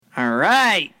All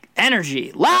right.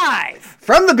 Energy live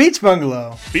from the Beach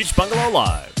Bungalow. Beach Bungalow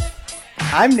Live.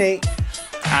 I'm Nate.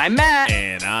 I'm Matt.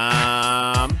 And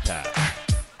I'm Pat.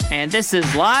 And this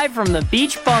is live from the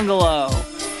Beach Bungalow.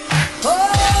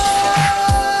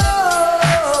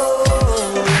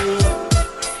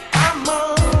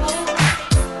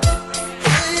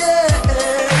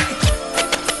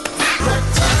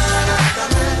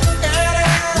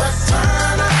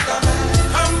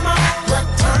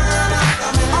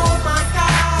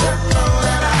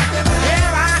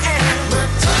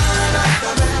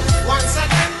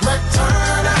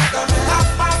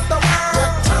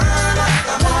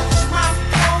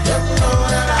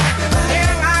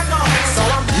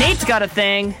 Got a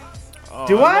thing. Oh,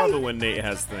 Do I? love it when Nate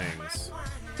has things.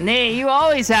 Nate, you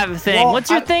always have a thing. Well, What's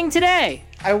your thing today?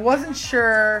 I wasn't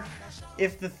sure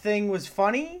if the thing was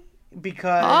funny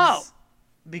because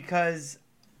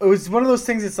it was one of those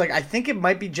things. It's like I think it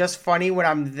might be just funny when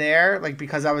I'm there, like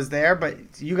because I was there, but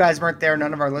you guys weren't there.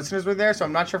 None of our listeners were there, so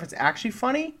I'm not sure if it's actually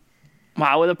funny.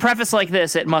 Wow, with a preface like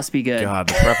this, it must be good. God,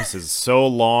 the preface is so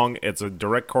long. It's a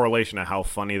direct correlation to how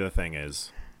funny the thing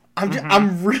is.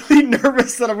 I'm really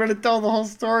nervous that I'm going to tell the whole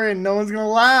story and no one's going to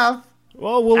laugh.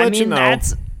 Well, we'll let you know.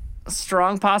 That's a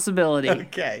strong possibility.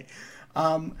 Okay.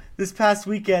 This past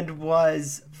weekend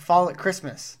was Fall at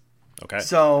Christmas. Okay.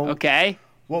 So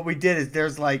what we did is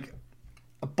there's like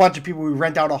a bunch of people. We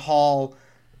rent out a hall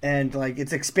and like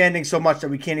it's expanding so much that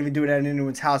we can't even do it at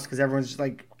anyone's house because everyone's just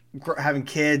like having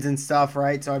kids and stuff,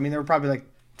 right? So, I mean, there were probably like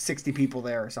 60 people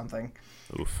there or something.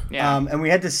 Oof. Yeah. And we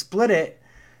had to split it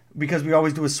because we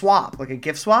always do a swap, like a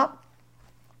gift swap.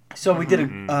 So we did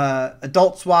a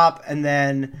adult swap and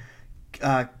then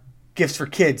gifts for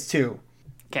kids too.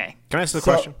 Okay. Can I ask a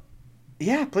question?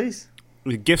 Yeah, please.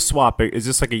 The gift swap, is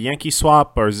this like a Yankee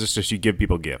swap or is this just you give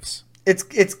people gifts?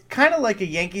 It's kind of like a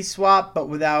Yankee swap, but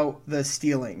without the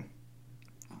stealing.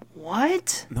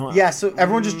 What? No, Yeah, so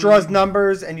everyone just draws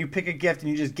numbers and you pick a gift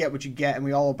and you just get what you get and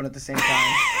we all open at the same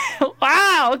time.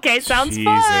 Wow, okay, sounds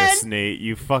fun. Jesus, Nate,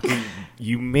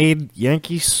 you made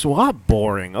Yankee swap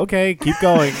boring. Okay, keep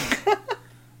going.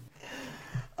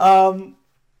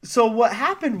 So what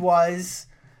happened was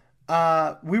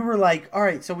we were like, all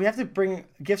right, so we have to bring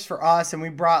gifts for us, and we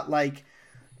brought like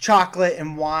chocolate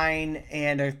and wine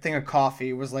and a thing of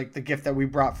coffee was like the gift that we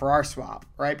brought for our swap,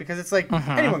 right? Because it's like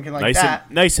anyone can like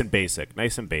that. Nice and basic.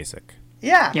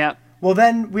 Yeah. Yep. Well,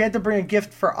 then we had to bring a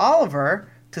gift for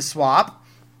Oliver to swap.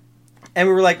 And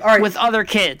we were like, all right. With other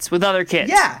kids.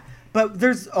 Yeah. But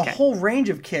there's a whole range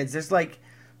of kids. There's like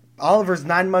Oliver's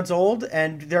 9 months old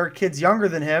and there are kids younger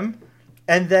than him.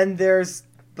 And then there's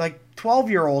like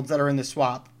 12-year-olds that are in the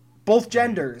swap. Both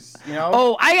genders, you know?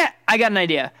 Oh, I got an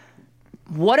idea.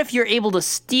 What if you're able to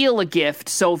steal a gift?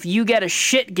 So if you get a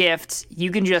shit gift, you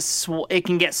can just it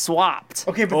can get swapped.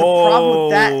 Okay, but the problem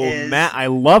with that is Matt, I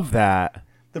love that.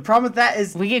 The problem with that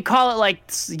is we could call it like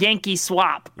Yankee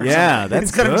swap. Or yeah, something. that's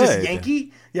instead good. of just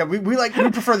Yankee. Yeah, we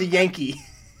prefer the Yankee.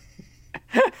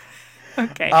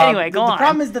 Okay. Anyway, go on. The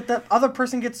problem is that the other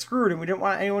person gets screwed, and we didn't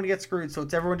want anyone to get screwed, so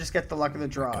it's everyone just gets the luck of the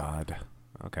draw. God.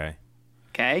 Okay.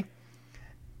 Okay.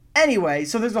 Anyway,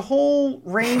 so there's a whole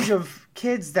range of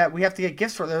kids that we have to get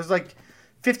gifts for. There's like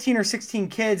 15 or 16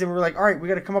 kids, and we were like, all right, we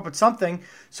got to come up with something.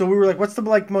 So we were like, what's the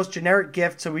like most generic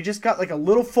gift? So we just got like a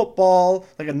little football,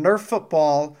 like a Nerf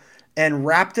football, and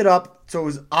wrapped it up so it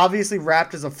was obviously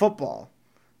wrapped as a football,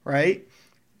 right?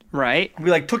 Right. We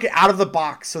like took it out of the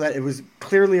box so that it was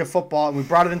clearly a football, and we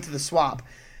brought it into the swap.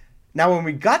 Now, when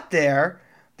we got there,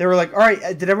 they were like, all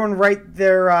right, did everyone write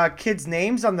their kids'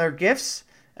 names on their gifts?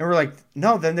 And we're like,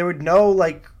 no, then they would know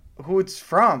like who it's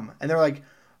from. And they're like,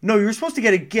 no, you're supposed to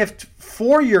get a gift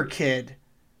for your kid.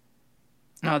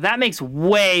 No, that makes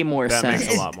way more sense. That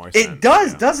makes a lot more sense. It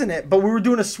does, doesn't it? But we were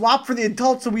doing a swap for the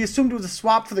adults, so we assumed it was a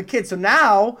swap for the kids. So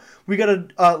now we got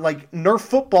a like Nerf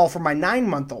football for my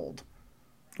 9-month-old.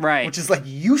 Right. Which is like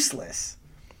useless.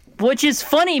 Which is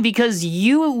funny because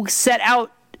you set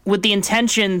out with the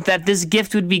intention that this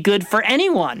gift would be good for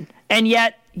anyone. And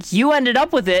yet you ended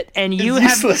up with it, and you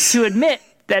have to admit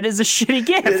that is a shitty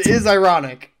gift. It is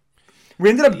ironic. We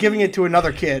ended up giving it to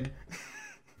another kid.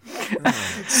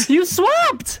 You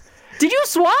swapped. Did you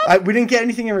swap? We didn't get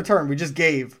anything in return. We just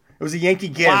gave. It was a Yankee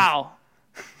give. Wow.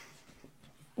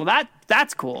 Well,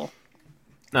 that's cool.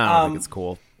 No, I don't think it's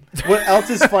cool. What else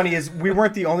is funny is we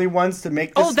weren't the only ones to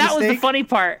make this Oh, that mistake. was the funny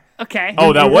part. Okay.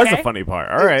 Oh, that was Okay. the funny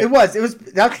part. All right. It was.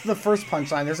 That's the first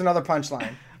punchline. There's another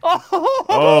punchline.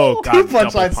 Oh, God. Two double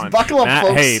punchlines. punch. Buckle up, Matt,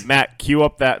 folks. Hey, Matt, cue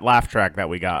up that laugh track that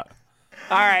we got.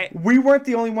 All right. We weren't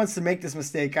the only ones to make this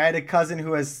mistake. I had a cousin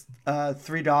who has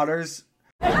 3 daughters.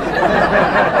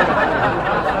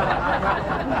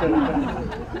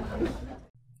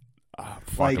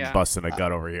 Fucking busting a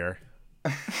gut over here.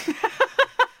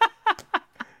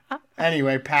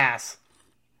 Anyway, pass.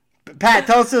 Pat,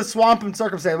 tell us the swamp and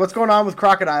circumstance. What's going on with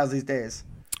crocodiles these days?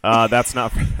 That's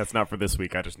not for this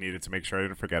week. I just needed to make sure I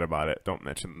didn't forget about it. Don't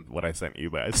mention what I sent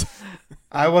you guys.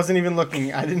 I wasn't even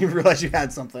looking. I didn't even realize you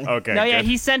had something. Okay. No, yeah,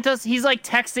 he sent us. He's like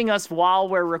texting us while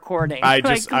we're recording. I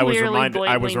was was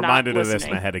blatantly reminded of this,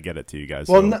 listening. and I had to get it to you guys.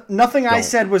 Well, so nothing I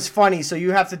said was funny, so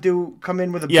you have to come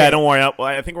in with a yeah. bit. Don't worry.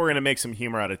 I think we're gonna make some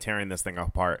humor out of tearing this thing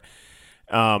apart.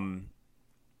 I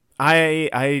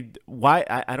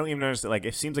don't even understand. Like,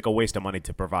 it seems like a waste of money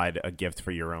to provide a gift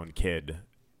for your own kid,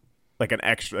 like an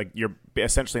extra. Like, you're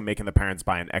essentially making the parents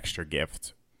buy an extra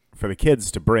gift for the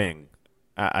kids to bring.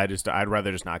 I'd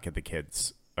rather just not get the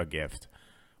kids a gift,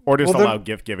 or just allow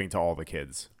gift giving to all the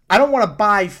kids. I don't want to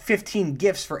buy 15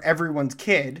 gifts for everyone's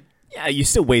kid. Yeah, you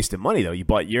still wasted money though. You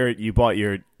bought your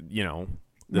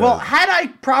Well, had I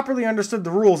properly understood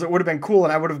the rules, it would have been cool,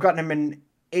 and I would have gotten him an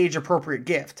age-appropriate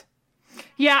gift.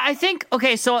 Yeah, I think,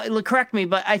 okay, so correct me,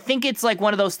 but I think it's like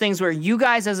one of those things where you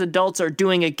guys as adults are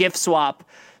doing a gift swap.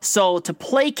 So to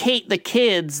placate the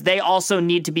kids, they also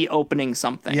need to be opening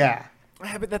something. Yeah.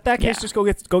 But that case, just go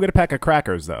get a pack of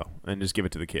crackers though, and just give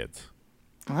it to the kids.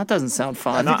 Well, that doesn't sound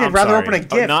fun. I think they'd rather open a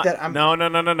gift.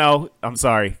 No. I'm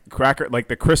sorry. Cracker, like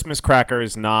the Christmas cracker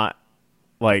is not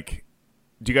like.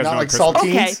 Do you guys Not know like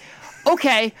Christmas? saltines?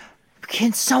 Okay.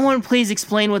 Can someone please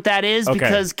explain what that is? Okay.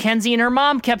 Because Kenzie and her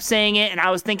mom kept saying it, and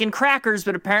I was thinking crackers,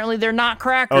 but apparently they're not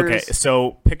crackers. Okay,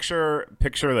 so picture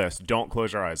this. Don't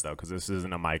close your eyes though, because this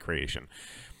isn't my creation.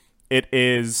 It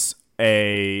is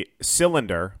a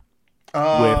cylinder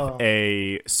with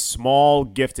a small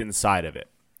gift inside of it,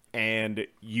 and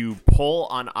you pull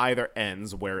on either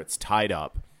ends where it's tied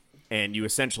up, and you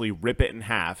essentially rip it in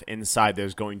half. Inside,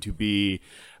 there's going to be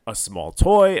a small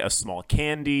toy, a small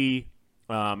candy.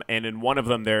 And in one of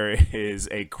them, there is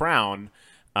a crown,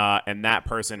 and that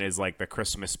person is like the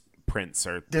Christmas prince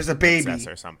or there's a baby princess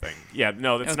or something. Yeah,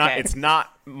 no, that's not. It's not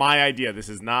my idea. This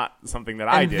is not something that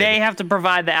I did. They have to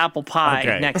provide the apple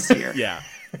pie next year. Yeah.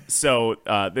 So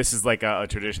this is like a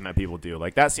tradition that people do.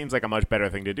 Like, that seems like a much better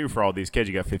thing to do for all these kids.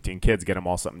 You got 15 kids, get them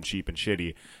all something cheap and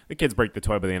shitty. The kids break the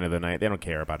toy by the end of the night. They don't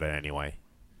care about it anyway.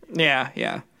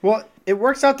 Yeah. Well, it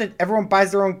works out that everyone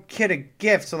buys their own kid a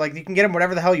gift, so like you can get them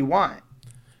whatever the hell you want.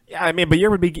 Yeah, I mean, but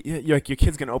your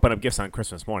kid's gonna open up gifts on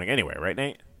Christmas morning anyway, right,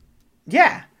 Nate?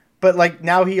 Yeah, but like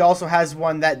now he also has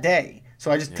one that day,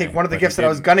 so I just take one of the gifts that I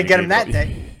was gonna get him that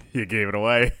day. You gave it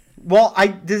away. Well,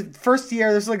 the first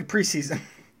year, this is like a preseason.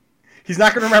 He's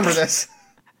not gonna remember this.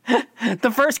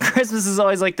 The first Christmas is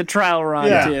always like the trial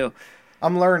run too.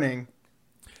 I'm learning.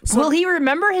 So, will he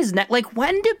remember his like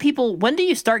when do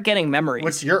you start getting memories?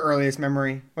 What's your earliest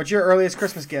memory? What's your earliest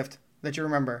Christmas gift that you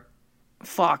remember?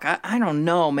 Fuck, I don't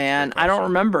know, man. I don't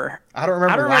remember. I don't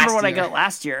remember what I got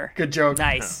last year. Good joke.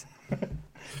 Nice.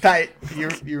 Pat, you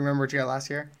remember what you got last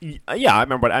year? Yeah, I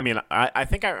remember. I mean, I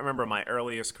think I remember my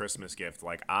earliest Christmas gift.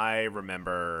 Like, I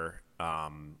remember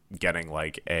getting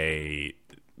like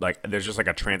there's just like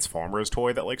a Transformers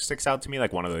toy that like sticks out to me,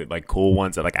 like one of the like cool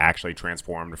ones that like actually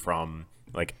transformed from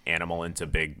like animal into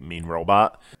big mean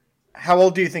robot. How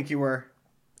old do you think you were?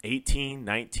 18,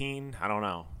 19, I don't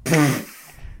know.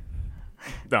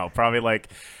 No, probably like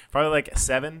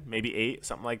 7, maybe 8,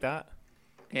 something like that.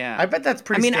 Yeah, I bet that's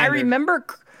pretty. I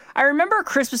remember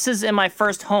Christmases in my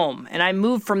first home, and I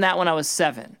moved from that when I was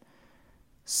 7.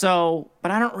 So, but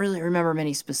I don't really remember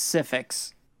many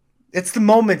specifics. It's the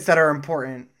moments that are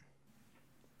important.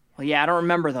 Well, yeah, I don't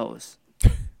remember those.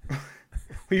 Well,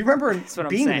 you remember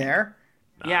being there.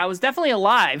 Yeah, I was definitely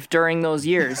alive during those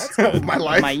years of my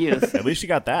life, my youth. At least you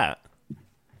got that.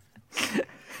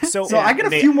 So I got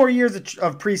a few more years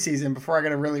of preseason before I got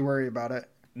to really worry about it.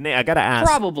 Nate, I gotta ask.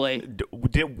 Probably.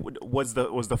 Was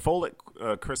the full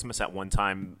Christmas at one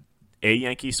time a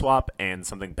Yankee swap and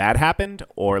something bad happened,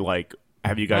 or like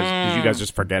did you guys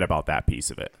just forget about that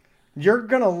piece of it? You're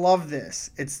gonna love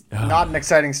this. It's not an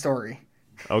exciting story.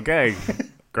 Okay,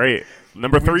 great.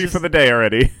 Number 3 for the day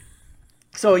already.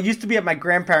 So it used to be at my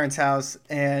grandparents' house,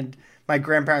 and my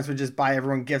grandparents would just buy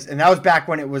everyone gifts, and that was back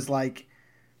when it was like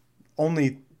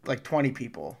only like 20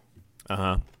 people.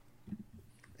 Uh-huh.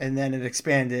 And then it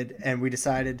expanded, and we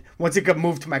decided once it got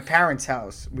moved to my parents'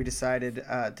 house, we decided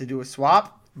to do a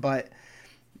swap, but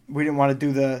we didn't want to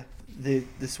do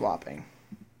the swapping.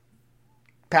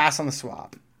 Pass on the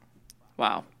swap.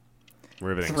 Wow.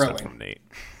 Riveting stuff from Nate.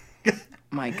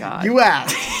 My God. You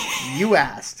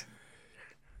asked.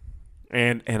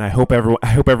 And I hope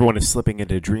everyone is slipping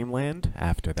into dreamland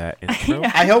after that intro.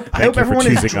 I hope everyone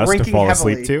is drinking us to fall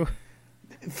heavily. asleep too.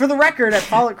 For the record, at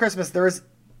Fall at Christmas, there is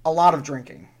a lot of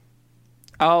drinking.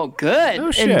 Oh, good. No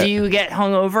And shit. do you get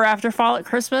hungover after fall at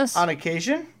Christmas? On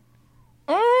occasion.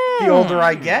 The older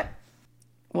I get.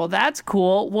 Well, that's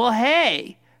cool. Well,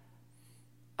 hey,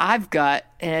 I've got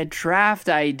a draft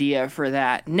idea for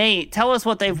that. Nate, tell us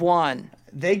what they've won.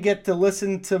 They get to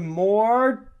listen to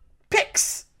more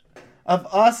picks of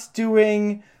us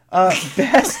doing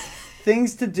best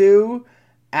things to do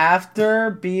after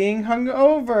being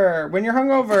hungover. When you're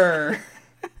hungover.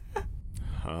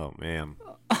 Oh man.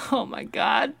 Oh my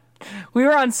God. We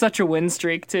were on such a win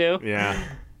streak too. Yeah.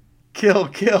 Kill.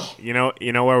 You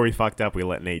know where we fucked up? We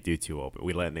let Nate do two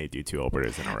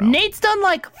openers in a row. Nate's done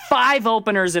like 5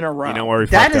 openers in a row. You know where we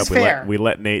That fucked is up? fair. We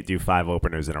let Nate do 5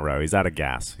 openers in a row. He's out of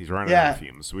gas. He's running out of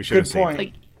fumes. We should have Good saved point. him.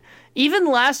 Like, even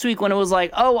last week when it was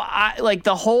like, like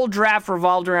the whole draft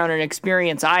revolved around an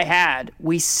experience I had,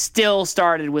 we still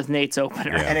started with Nate's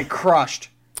opener. And it crushed.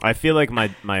 I feel like my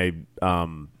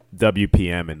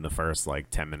WPM in the first like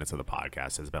 10 minutes of the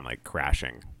podcast has been like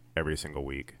crashing every single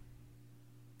week.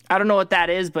 I don't know what that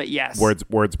is, but yes.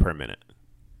 Words per minute.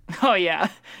 Oh, yeah.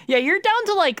 Yeah, you're down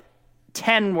to like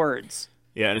 10 words.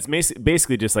 Yeah, and it's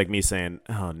basically just like me saying,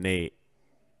 "Oh, Nate,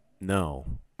 no."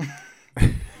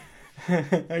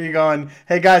 Are you going,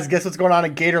 hey guys, guess what's going on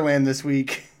in Gatorland this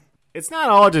week? It's not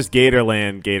all just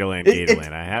Gatorland.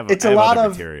 I have other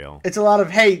material. It's a lot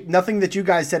of, hey, nothing that you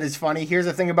guys said is funny. Here's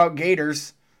a thing about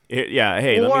gators.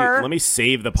 Hey, Or let me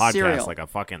save the podcast cereal. like a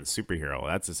fucking superhero.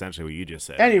 That's essentially what you just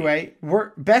said. Anyway,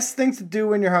 we're best things to do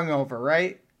when you're hungover,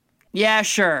 right? Yeah,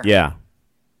 sure. Yeah.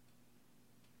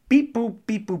 Beep boop,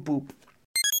 beep boop boop.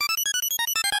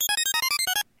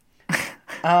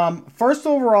 First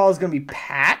overall is gonna be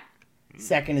Pat.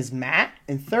 Second is Matt,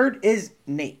 and third is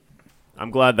Nate.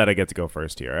 I'm glad that I get to go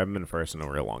first here. I haven't been first in a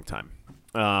real long time.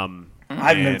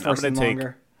 I've been first in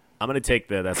longer. I'm going to take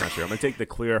that's not true. I'm going to take the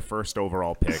clear first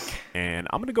overall pick, and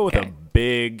I'm going to go with a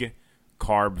big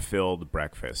carb-filled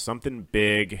breakfast. Something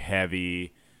big,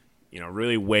 heavy,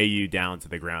 really weigh you down to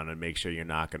the ground and make sure you're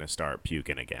not going to start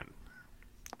puking again.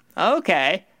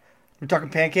 Okay. We're talking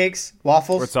pancakes,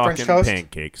 waffles, We're talking French toast.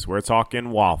 pancakes. We're talking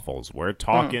waffles. We're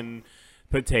talking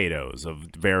potatoes of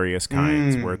various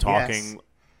kinds. We're talking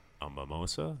a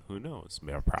mimosa. Who knows?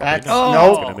 Probably That's not. no.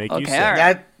 It's gonna make you Okay, sick. all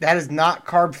right. That is not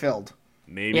carb filled.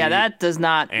 Maybe. Yeah, that does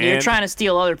not. You're And- trying to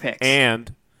steal other picks.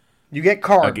 And You get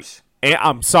carbs.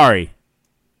 I'm sorry.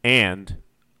 And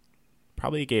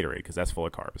probably a Gatorade because that's full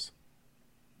of carbs.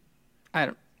 I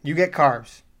don't. You get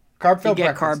carbs. Carb You filled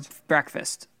get breakfast. carb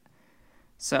breakfast.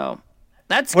 So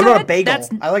that's What good. about a bagel? That's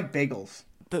I like bagels.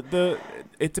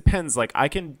 It depends. Like I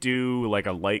can do like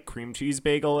a light cream cheese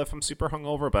bagel if I'm super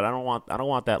hungover, but I don't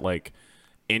want that like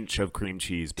inch of cream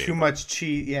cheese bagel. Too much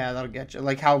cheese. Yeah, that'll get you.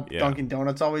 Like how Dunkin'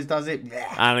 Donuts always does it.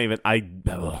 Blech.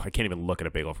 I can't even look at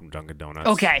a bagel from Dunkin' Donuts.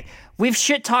 okay. We've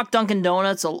shit talked Dunkin'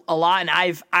 Donuts a lot, and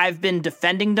I've been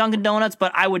defending Dunkin' Donuts,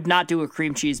 but I would not do a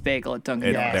cream cheese bagel at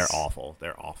Dunkin' Donuts. They're awful.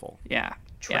 They're awful. Yeah.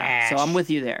 Trash. So I'm with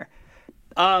you there.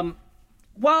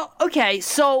 Well, okay,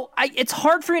 so it's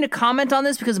hard for me to comment on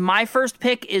this because my first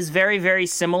pick is very, very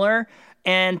similar,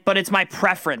 but it's my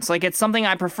preference. Like it's something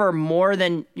I prefer more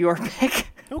than your pick,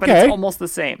 but Okay. it's almost the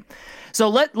same. So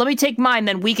let me take mine,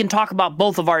 then we can talk about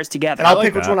both of ours together. And I'll like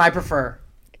pick which that. one I prefer.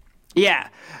 Yeah.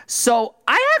 So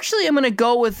I actually am going to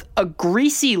go with a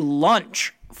greasy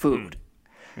lunch food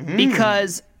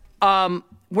because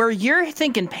where you're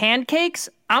thinking pancakes,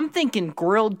 I'm thinking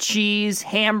grilled cheese,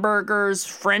 hamburgers,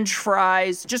 French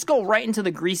fries. Just go right into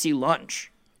the greasy lunch.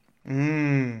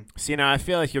 See, now I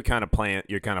feel like you're kind of playing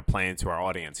to our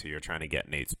audience here. You're trying to get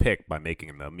Nate's pick by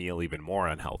making the meal even more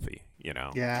unhealthy.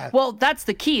 Yeah. Well, that's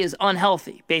the key is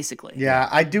unhealthy, basically. Yeah,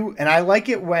 I do. And I like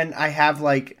it when I have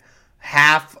like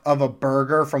half of a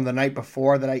burger from the night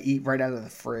before that I eat right out of the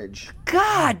fridge.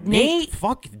 God, Nate.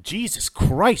 Fuck Jesus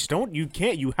Christ!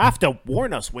 You have to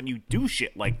warn us when you do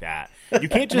shit like that. You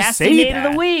can't just Nasty say Nate that.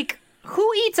 of the week. Who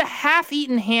eats a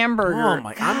half-eaten hamburger? Oh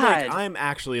my! God. I'm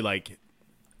actually like,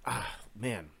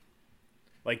 man,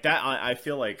 like that. I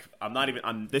feel like I'm not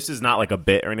even. This is not like a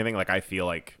bit or anything. Like I feel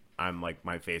like I'm like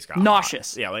my face got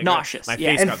Nauseous. Hot. Yeah, like Nauseous, My yeah.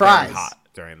 face And got fries. very hot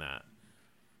during that.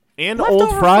 And Leftover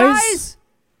old fries.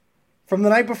 From the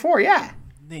night before, yeah.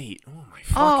 Nate, oh my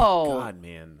fucking Oh. god,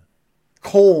 man.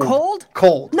 Cold. Cold?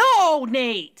 Cold. No,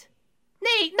 Nate.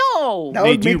 Nate, no. That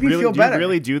Nate, would do you make me really feel better.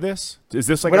 really do this? Is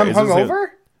this like when I'm is this like- hungover?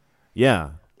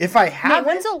 Yeah. If I Nate, have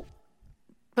it,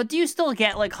 but do you still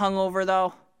get like hungover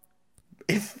though?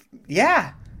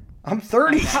 yeah. I'm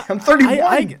 30. I'm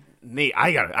 31. Nate,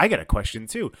 I got a question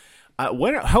too.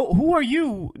 Who are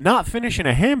you not finishing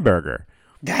a hamburger?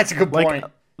 That's a good Like, point.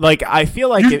 like I feel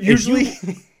like if Usually,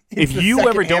 you, if you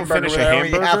ever don't finish a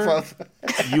hamburger,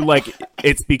 you like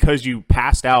it's because you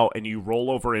passed out and you roll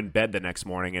over in bed the next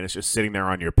morning and it's just sitting there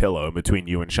on your pillow in between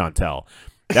you and Chantel.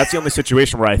 That's the only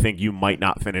situation where I think you might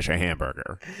not finish a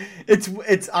hamburger.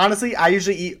 It's honestly, I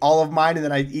usually eat all of mine and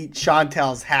then I eat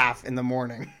Chantel's half in the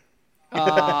morning.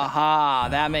 Aha,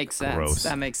 that makes sense. Gross.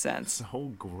 That makes sense.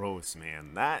 So gross,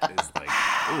 man. That is like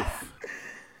oof.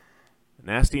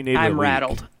 Nasty neighbor. I'm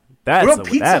rattled. What about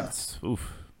pizza? That's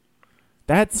oof.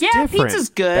 That's different. Pizza's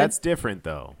good. That's different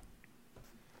though.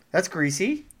 That's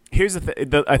greasy. Here's the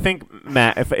thing. I think,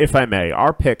 Matt, if I may,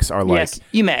 our picks are like Yes,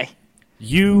 you may.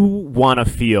 you want to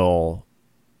feel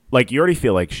like you already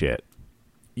feel like shit.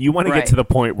 You want to get to the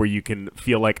point where you can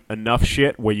feel like enough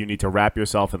shit where you need to wrap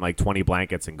yourself in like 20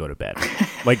 blankets and go to bed.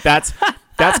 Like that's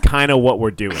kind of what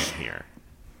we're doing here.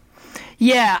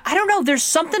 Yeah, I don't know. There's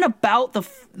something about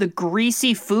the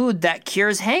greasy food that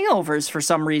cures hangovers for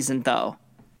some reason, though.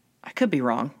 I could be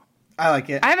wrong. I like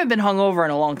it. I haven't been hungover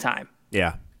in a long time.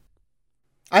 Yeah.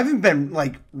 I haven't been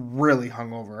like really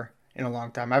hungover in a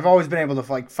long time. I've always been able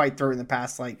to like fight through it in the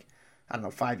past like I don't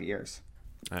know 5 years.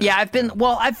 Yeah, I've been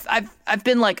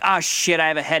been like, oh shit, I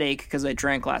have a headache because I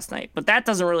drank last night, but that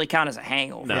doesn't really count as a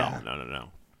hangover. No.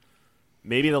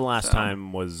 Maybe the last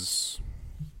time was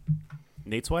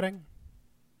Nate's wedding.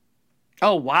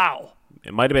 Oh wow.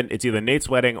 It might have been. It's either Nate's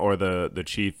wedding or the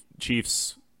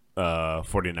Chiefs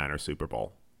 49ers Super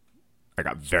Bowl. I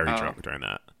got very drunk during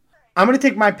that. I'm gonna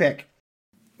take my pick.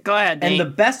 Go ahead, Nate. And the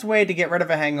best way to get rid of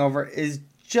a hangover is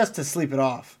just to sleep it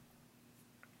off.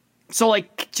 So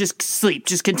like just sleep,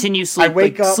 just continue sleep. I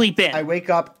wake up, sleep in. I wake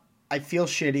up, I feel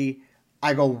shitty,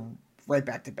 I go right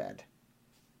back to bed.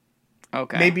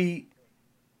 Okay. Maybe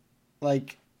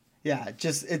like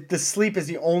the sleep is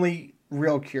the only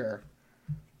real cure.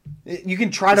 You can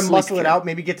try to muscle it out,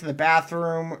 maybe get to the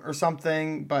bathroom or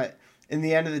something, but in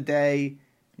the end of the day,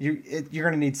 you're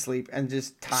going to need sleep and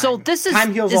just time. So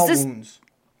time heals all wounds.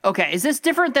 Okay, is this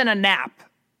different than a nap?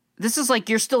 This is like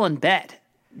you're still in bed.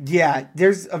 Yeah,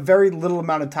 there's a very little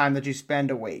amount of time that you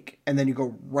spend awake, and then you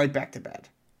go right back to bed.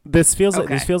 This feels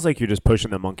like you're just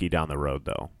pushing the monkey down the road,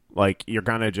 though. Like you're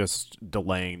kind of just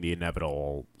delaying the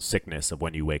inevitable sickness of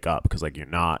when you wake up because like you're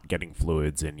not getting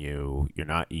fluids in you, you're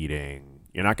not eating,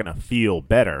 you're not going to feel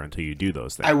better until you do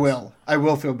those things. I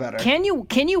will feel better. Can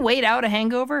you wait out a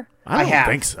hangover? I don't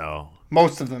think so.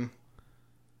 Most of them.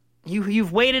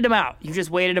 You've waited them out. You've just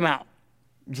waited them out.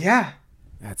 Yeah.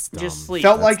 That's dumb. Just sleep.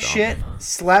 Felt like shit,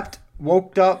 slept,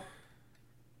 woke up,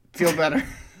 feel better.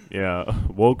 Yeah,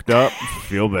 woke up,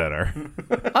 feel better.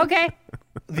 Okay.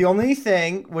 The only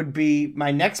thing would be my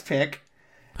next pick,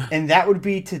 and that would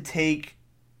be to take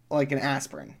like an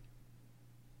aspirin.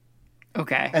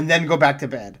 Okay. And then go back to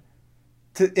bed.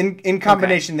 In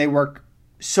combination, they work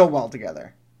so well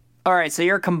together. All right, so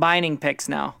you're combining picks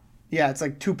now. Yeah, it's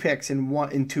like 2 picks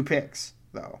in 2 picks,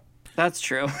 though. That's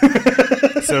true.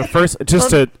 So first, just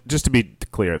to be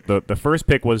clear, the first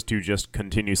pick was to just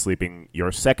continue sleeping.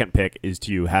 Your second pick is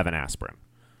to have an aspirin.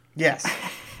 Yes.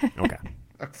 Okay.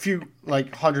 A few, like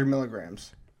 100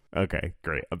 milligrams. Okay,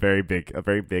 great. A very big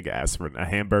aspirin, a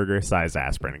hamburger-sized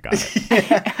aspirin. Got it. You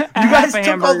guys took all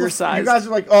hamburger size. You guys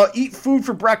are like, oh, eat food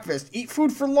for breakfast, eat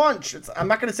food for lunch. I'm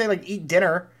not gonna say like eat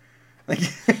dinner. Like,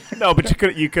 no, but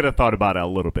you could have thought about it a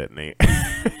little bit, Nate.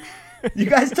 You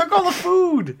guys took all the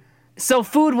food. So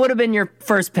food would have been your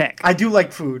first pick. I do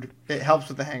like food. It helps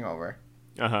with the hangover.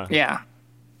 Uh-huh. Yeah.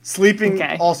 Sleeping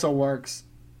also works.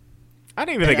 I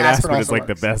don't even think an aspirin is like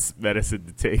the best medicine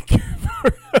to take.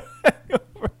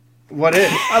 What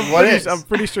is? I'm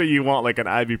pretty sure you want like an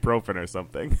ibuprofen or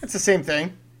something. It's the same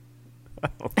thing. I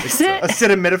don't think so.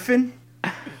 Acetaminophen.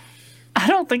 I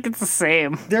don't think it's the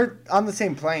same. They're on the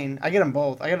same plane. I get them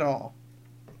both. I get it all.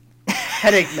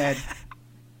 Headache med.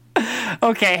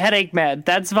 Okay, headache med.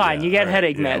 That's fine. Yeah, you get right.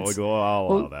 headache meds.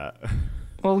 I'll allow that.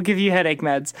 We'll give you headache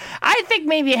meds. I think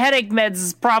maybe headache meds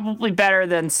is probably better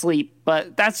than sleep,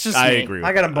 but that's just me. I agree with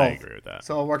I got them both. I agree with that.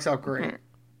 So it works out great.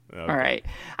 Okay. All right.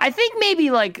 I think maybe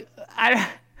all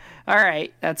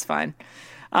right, that's fine.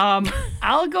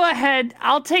 I'll go ahead.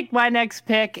 I'll take my next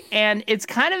pick, and it's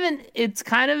kind of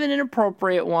an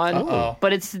inappropriate one. Uh-oh.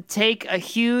 But it's to take a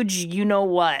huge you know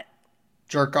what.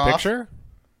 Jerk off. Picture?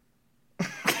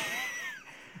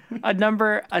 A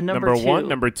number Number 2. 1,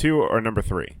 number 2, or number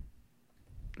 3?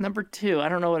 Number 2. I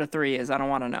don't know what a 3 is. I don't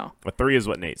want to know. A 3 is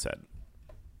what Nate said.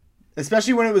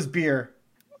 Especially when it was beer.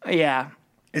 Yeah.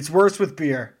 It's worse with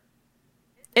beer.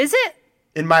 Is it?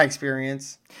 In my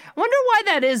experience. I wonder why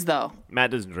that is, though.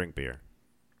 Matt doesn't drink beer.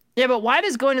 Yeah, but why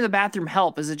does going to the bathroom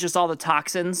help? Is it just all the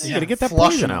toxins? You gotta get that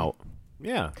flush poison them. out.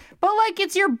 Yeah. But like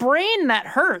it's your brain that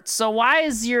hurts. So why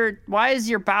is your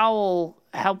bowel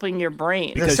helping your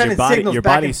brain. They're Because sending signals your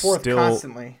back and body's forth still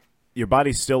constantly. your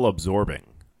body's still absorbing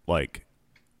like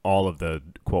all of the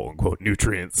quote unquote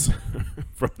nutrients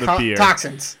from the beer,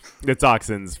 Toxins. the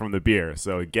toxins from the beer.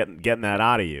 So getting that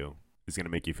out of you is going to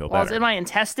make you feel Well, it's better. in my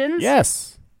intestines.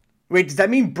 Yes. Wait, does that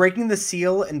mean breaking the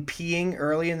seal and peeing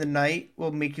early in the night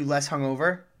will make you less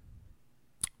hungover?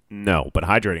 No, but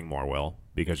hydrating more will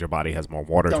because your body has more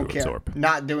water Don't to care. absorb.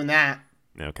 Not doing that.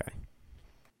 Okay.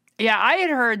 Yeah, I had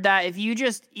heard that if you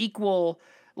just equal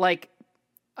like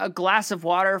a glass of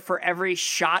water for every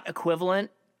shot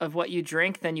equivalent of what you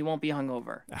drink, then you won't be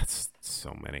hungover. That's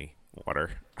so many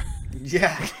water.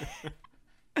 Yeah.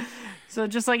 So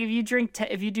just like if you drink,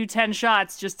 if you do 10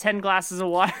 shots, just 10 glasses of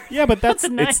water. Yeah, but that's a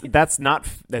night. that's not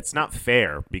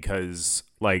fair because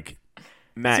like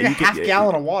Matt, It's like a half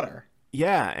gallon of water.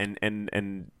 Yeah,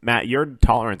 and Matt, your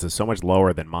tolerance is so much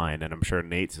lower than mine, and I'm sure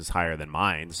Nate's is higher than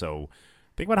mine. So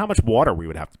think about how much water we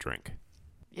would have to drink.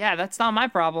 Yeah, that's not my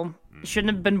problem. You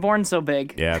shouldn't have been born so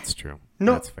big. Yeah, that's true.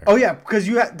 No. That's fair. Oh yeah, because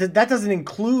that doesn't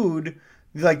include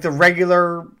like the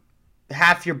regular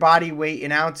half your body weight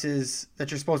in ounces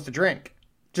that you're supposed to drink,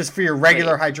 just for your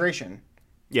regular hydration.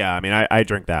 Yeah, I mean, I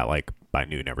drink that like by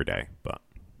noon every day, but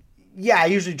Yeah, I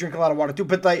usually drink a lot of water too,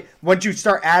 but like once you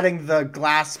start adding the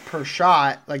glass per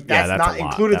shot, like that's that's not a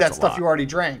lot. included That's that a stuff lot. you already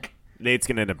drank. Nate's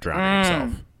gonna end up drowning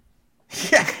himself.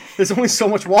 Yeah, there's only so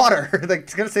much water. Like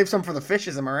it's gonna save some for the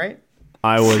fishes. Am I right?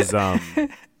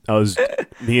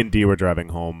 Me and Dee were driving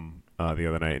home the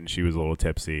other night, and she was a little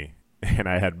tipsy, and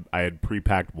I had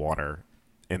pre-packed water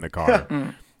in the car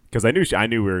because I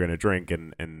knew we were gonna drink,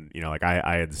 and you know, like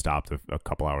I had stopped a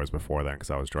couple hours before then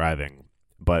because I was driving.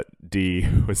 But Dee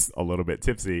was a little bit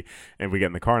tipsy, and we get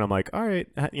in the car, and I'm like, all right,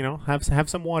 you know, have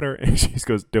some water. And she just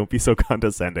goes, don't be so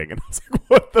condescending. And I was like,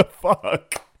 what the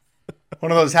fuck?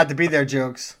 One of those had to be there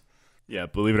jokes. Yeah,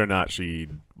 believe it or not, she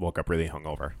woke up really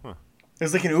hungover. Huh. It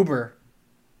was like an Uber.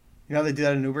 You know how they do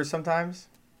that in Uber sometimes?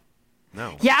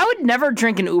 No. Yeah, I would never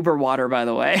drink an Uber water, by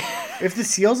the way. If the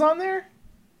seal's on there?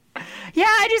 Yeah,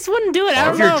 I just wouldn't do it. I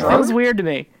don't if you're know. It drunk? feels weird to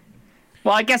me.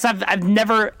 Well, I guess I've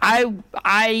never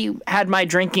I had my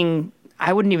drinking.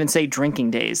 I wouldn't even say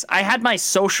drinking days. I had my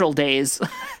social days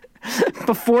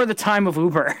before the time of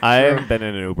Uber. I haven't been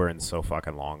in an Uber in so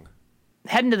fucking long.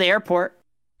 Heading to the airport.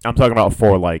 I'm talking about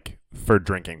for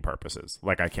drinking purposes.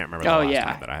 Like I can't remember the last yeah.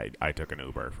 time that I took an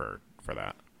Uber for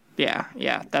that. Yeah,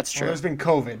 that's Well, true. there's been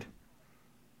COVID.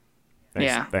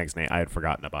 Thanks, Nate. I had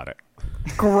forgotten about it.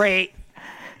 Great.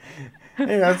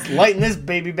 Hey, let's lighten this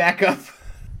baby back up.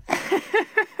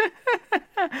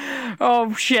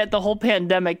 Oh shit, the whole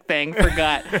pandemic thing.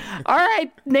 Forgot. All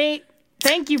right, Nate.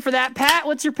 Thank you for that. Pat,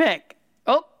 what's your pick?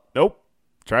 Oh, Nope.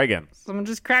 Try again. someone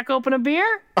just crack open a beer?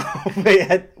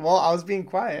 Wait, well, I was being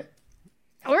quiet.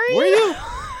 Where are Where you? are you?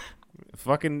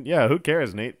 Fucking yeah. Who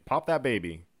cares, Nate? Pop that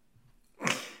baby.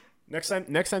 Next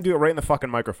time, do it right in the fucking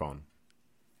microphone.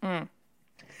 I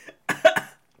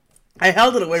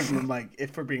held it away from the mic,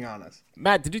 if we're being honest.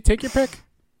 Matt, did you take your pick?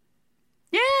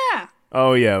 Yeah.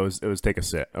 Oh yeah, it was take a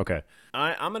sit. Okay,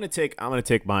 I'm gonna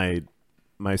take my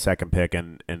second pick,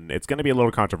 and it's gonna be a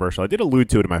little controversial. I did allude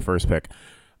to it in my first pick.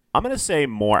 I'm gonna say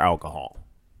more alcohol.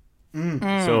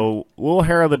 So little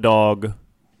hair of the dog,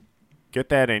 get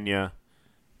that in you.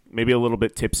 Maybe a little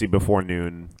bit tipsy before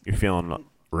noon. You're feeling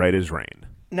right as rain.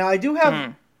 Now, I do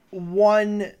have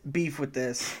one beef with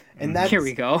this, and that's Here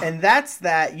we go. And that's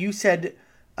that you said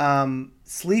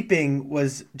sleeping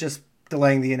was just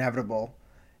delaying the inevitable.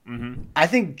 Mm-hmm. I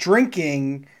think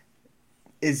drinking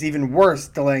is even worse,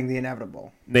 delaying the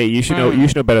inevitable. Nate, you should know. You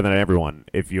should know better than everyone.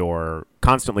 If you're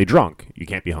constantly drunk, you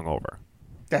can't be hungover.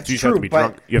 That's So you just true, have to be but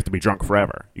drunk. You have to be drunk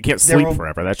forever. You can't There sleep will-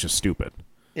 forever. That's just stupid.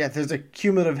 yeah, there's a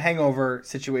cumulative hangover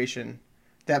situation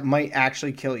that might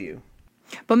actually kill you.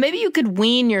 But maybe you could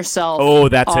wean yourself Oh,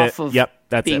 that's off it. of Yep,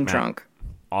 that's being it, Matt. drunk.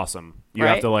 Awesome. You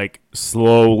Right? have to like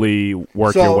slowly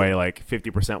work So- your way, like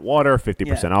 50% water,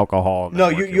 50% alcohol. And then No,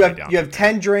 work you your way have down. you have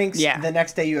 10 drinks. Yeah. The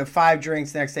next day you have 5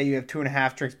 drinks. The next day you have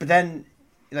 2.5 drinks. But then,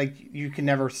 like, you can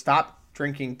never stop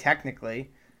drinking technically.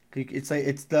 It's like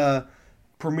it's the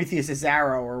Prometheus'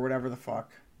 arrow or whatever the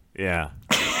fuck. Yeah,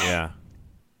 yeah,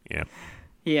 yeah.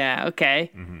 Yeah,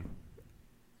 okay.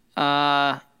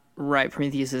 Mm-hmm. Right,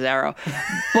 Prometheus' arrow.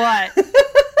 But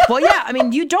well, yeah, I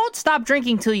mean, you don't stop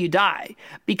drinking till you die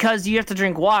because you have to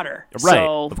drink water. Right,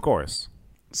 So, of course.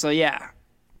 so yeah.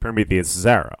 Prometheus'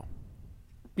 arrow.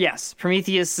 Yes,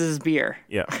 Prometheus' beer.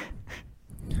 Yeah.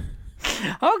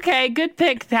 Okay, good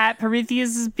pick, Pat.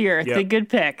 Prometheus' beer. It's a Yep. good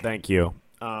pick. Thank you.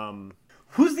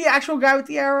 Who's the actual guy with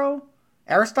the arrow?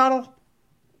 Aristotle?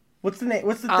 What's the name?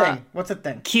 What's the thing? What's the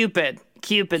thing? Cupid.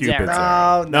 Cupid's Cupid's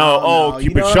arrow. No. Cupid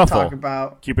You know what I'm Shuffle. talking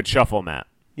about. Cupid Shuffle, Matt.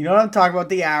 You know what I'm talking about?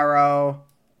 The arrow.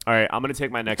 All right, I'm gonna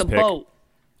take my next The pick. boat.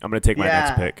 I'm gonna take my Yeah.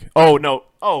 next pick. Oh no!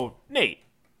 Oh, Nate,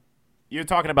 you're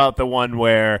talking about the one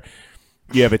where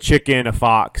you have a chicken, a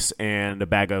fox, and a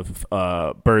bag of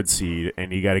birdseed,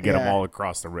 and you got to get them Yeah. all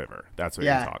across the river. That's what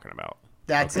Yeah. you're talking about.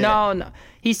 That's it. No.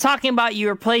 He's talking about you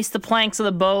replace the planks of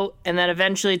the boat, and then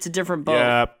eventually it's a different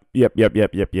boat. Yep.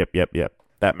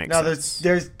 That makes No, sense.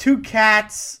 there's two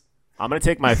cats, I'm gonna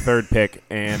take my third pick,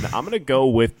 and I'm gonna go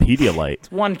with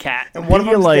Pedialyte. One cat. and one of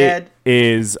them's Pedialyte dead.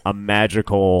 is a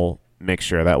magical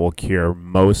mixture that will cure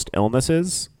most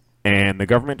illnesses, and the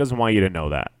government doesn't want you to know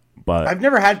that. But I've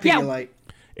never had Yeah. Pedialyte.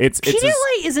 it's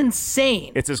Pedialyte is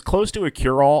insane. it's as close to a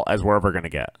cure-all as we're ever gonna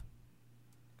get.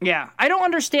 Yeah, I don't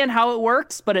understand how it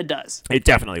works, but it does. It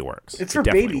definitely works. It's It for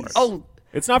definitely babies. works. Oh,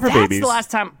 It's not for that's babies. the last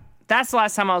time. That's the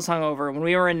last time I was hungover when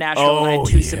we were in Nashville and I had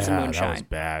 2 sips of that was moonshine.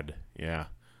 bad. Yeah,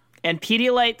 And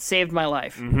Pedialyte saved my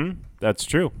life. that's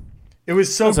true. It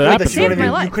was so That's what good that happens. you, Saved my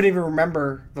you life. couldn't even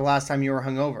remember the last time you were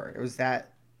hungover. It was that.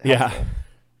 Yeah,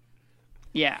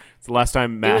 Yeah. it's the last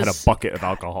time Matt had was- a bucket of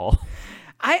alcohol.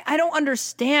 I don't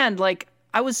understand. Like,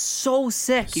 I was so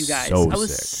sick, you guys. So I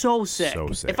was sick. so sick. So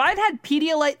sick. If I'd had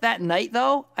Pedialyte that night,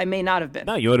 though, I may not have been.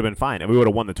 No, you would have been fine, and we would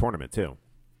have won the tournament too.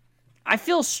 I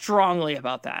feel strongly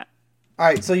about that. All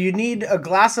right, so you need a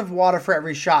glass of water for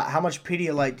every shot. How much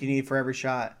Pedialyte do you need for every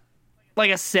shot?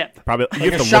 Like a sip. Probably you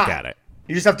a have to shot. look at it.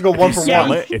 You just have to go one You for smell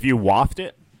one. it, if you waft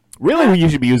it. Really, you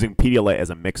should be using Pedialyte as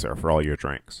a mixer for all your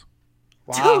drinks.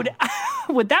 Wow. Dude,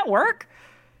 would that work?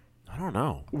 I don't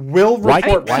know. We'll Why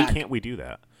report can't, why back. can't we do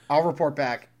that? I'll report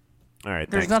back. All right,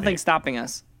 There's thanks, nothing Nate. stopping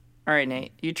us. All right,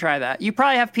 Nate, you try that. You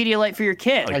probably have Pedialyte for your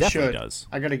kid. It I definitely should. does.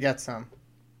 I gotta get some.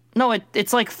 No,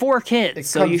 it's like 4 kids, It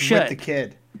so comes you should. with the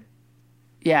kid.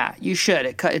 Yeah, you should.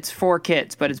 It's 4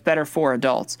 kids, but it's better for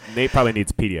adults. Nate probably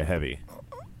needs Pedia Heavy.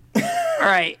 All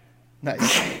right,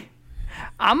 Nice.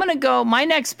 I'm gonna go. My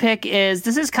next pick is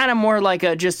this is kind of more like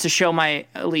a just to show my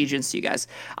allegiance to you guys.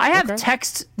 I have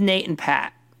text Nate and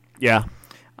Pat. Yeah,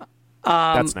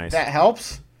 that's nice. That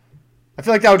helps. I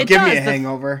feel like that would It give me does. a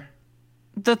hangover.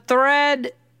 The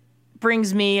thread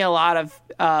brings me a lot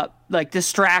of like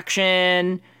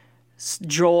distraction,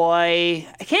 joy,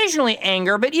 occasionally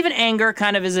anger, but even anger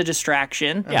kind of is a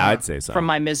distraction Yeah, I'd say so. from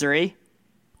my misery.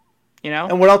 You know?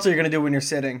 And what else are you gonna do when you're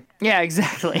sitting? Yeah,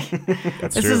 exactly.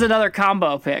 That's This true. is another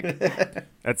combo pick.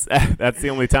 That's the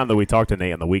only time that we talk to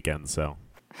Nate on the weekends. So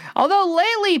Although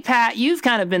lately, Pat, you've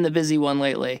kind of been the busy one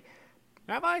lately.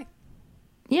 have I?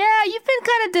 Yeah, you've been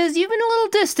kind of you've been a little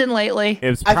distant lately. It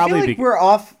was I probably feel like we're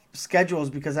off schedules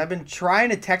because I've been trying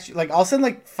to text you. Like I'll send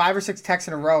like 5 or 6 texts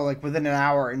in a row, like within an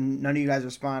hour, and none of you guys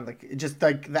respond. Like it just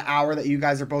like the hour that you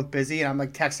guys are both busy, and I'm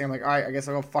like texting. I'm like, all right, I guess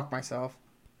I'll go fuck myself.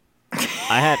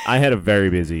 I had a very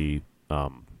busy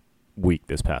week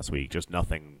this past week. Just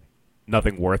nothing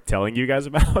worth telling you guys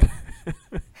about.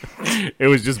 It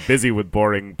was just busy with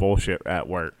boring bullshit at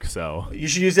work. So You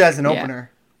should use it as an Yeah.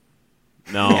 opener.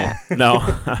 no, no,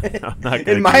 I'm not gonna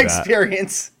In my do that.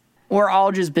 experience, We're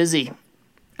all just busy,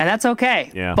 and that's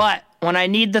okay. Yeah. But when I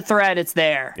need the thread, it's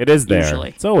there. It is there. Usually.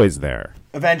 It's always there.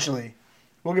 eventually,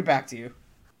 we'll get back to you.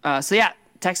 So yeah,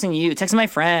 texting you, texting my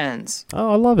friends.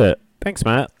 Oh, I love it. Thanks,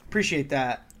 Matt. Appreciate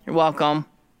that. You're welcome.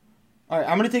 All right,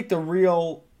 I'm gonna take the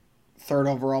real third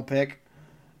overall pick,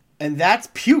 and that's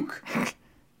puke.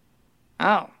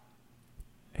 Oh,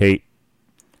 Hate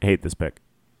this pick.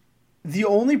 The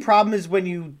only problem is when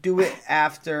you do it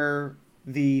after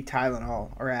the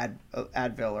Tylenol or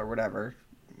Advil or whatever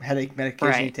headache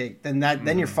medication you Right. take.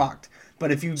 Then you're fucked.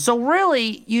 But if you, so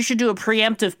really, you should do a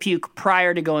preemptive puke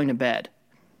prior to going to bed.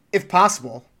 if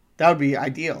possible, that would be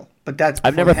ideal. But that's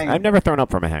I've before never the hangover. I've never thrown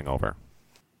up from a hangover.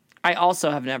 I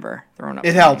also have never thrown up.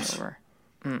 It from a helps. hangover.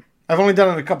 I've only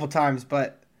done it a couple times,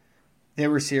 but they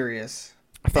were serious.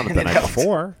 I've thrown up the It night helped.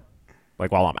 before,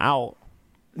 like while I'm out.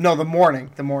 No, the morning.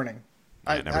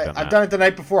 I've never done I've that. done it the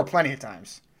night before plenty of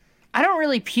times. I don't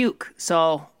really puke,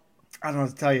 so I don't know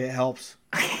what to tell you. It helps.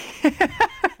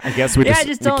 I guess we Yeah, I just,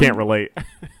 just we don't- can't relate.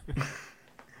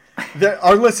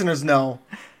 Our listeners know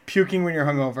puking when you're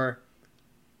hungover.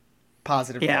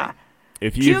 Positive. yeah. thing.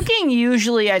 If you Puking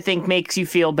usually, I think, makes you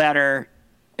feel better,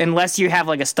 unless you have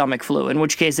like a stomach flu, in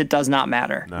which case it does not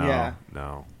matter. no, Yeah.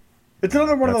 no. It's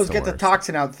another one of That's those the get the worst.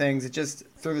 toxin out things. It just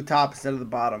through the top instead of the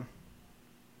bottom.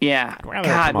 Yeah, rather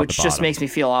God, come out which the just bottom. makes me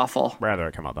feel awful. Rather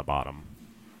it come out the bottom.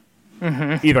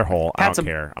 Either hole. Pat's I don't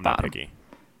a care. I'm not bottom. picky.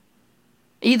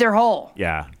 Either hole.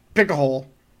 Yeah. Pick a hole.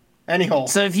 Any hole.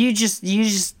 So if you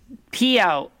just pee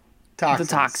out Toxins.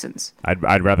 the toxins.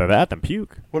 I'd rather that than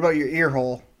puke. What about your ear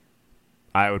hole?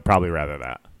 I would probably rather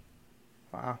that.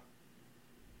 Wow.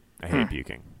 I hate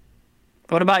puking.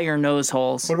 What about your nose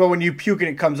holes? What about when you puke and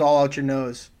it comes all out your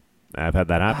nose? I've had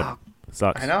that happen. It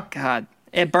sucks. I know. God,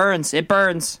 it burns. It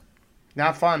burns.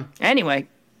 Not fun. Anyway,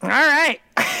 all right.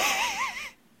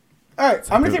 All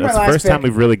right, I'm going to take my That's the last first pick. time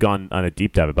we've really gone on a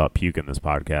deep dive about puke in this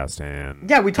podcast. And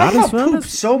Yeah, we talk about poop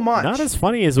so much. Not as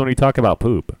funny as when we talk about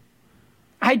poop.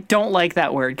 I don't like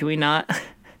that word. Can we not?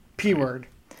 P word.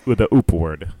 With the oop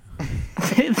word.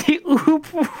 The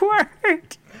oop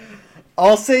word.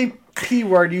 I'll say P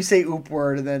word, you say oop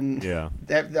word, and then Yeah.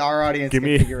 our audience can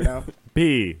figure it out.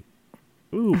 P.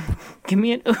 Oop. Give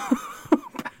me an oop.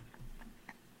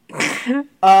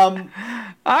 All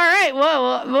right. Well,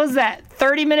 what was that?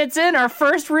 30 minutes in, our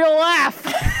first real laugh.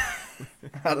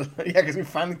 I don't know. Yeah, because we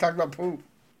finally talked about poop.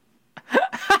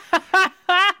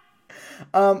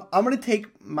 I'm going to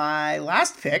take my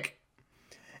last pick,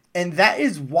 and that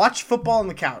is watch football on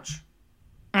the couch.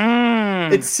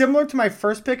 It's similar to my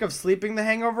first pick of sleeping the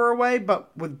hangover away,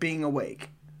 but with being awake.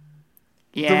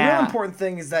 Yeah. The real important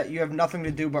thing is that you have nothing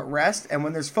to do but rest, and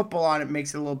when there's football on, it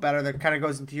makes it a little better. That kind of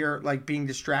goes into your like being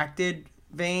distracted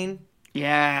vein.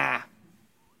 Yeah.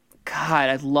 God,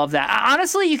 I love that.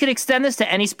 Honestly, you could extend this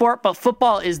to any sport, but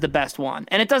football is the best one,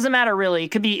 and it doesn't matter really.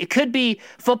 It could be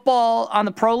football on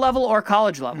the pro level or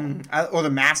college level. Or the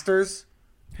Masters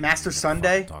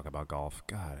Sunday. Talk about golf.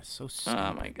 God, it's so stupid.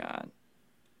 Oh my God.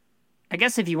 I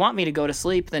guess if you want me to go to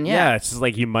sleep, then Yeah, it's just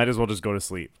like you might as well just go to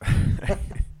sleep.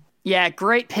 Yeah,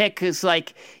 great pick. Cause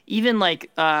like even like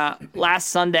last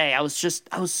Sunday, I was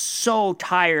so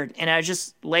tired, and I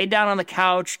just laid down on the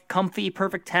couch, comfy,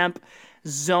 perfect temp,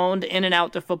 zoned in and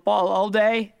out to football all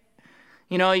day.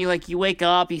 You know, you wake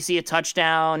up, you see a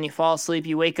touchdown, you fall asleep,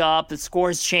 you wake up, the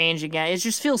scores change again. It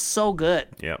just feels so good.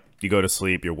 Yep. You go to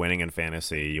sleep, you're winning in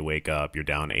fantasy. You wake up, you're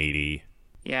down 80.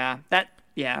 Yeah,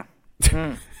 yeah.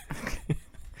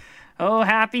 Oh,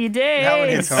 happy days. That one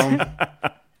hits home.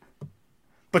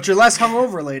 But you're less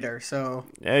hungover later, so.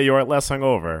 Yeah, you're less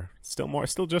hungover.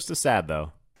 Still just as sad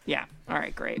though. Yeah. All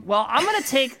right, great. Well, I'm going to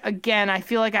take, again, I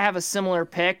feel like I have a similar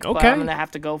pick, but Okay. I'm going to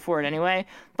have to go for it anyway.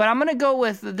 But I'm going to go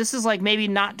with, this is like maybe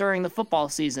not during the football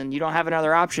season. You don't have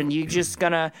another option. You're just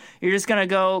going to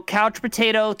go couch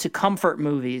potato to comfort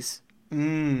movies.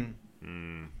 I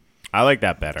like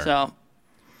that better. So,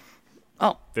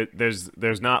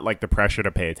 There's not like the pressure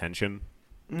to pay attention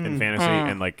in fantasy,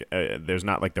 and like there's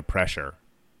not like the pressure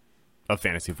of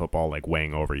fantasy football like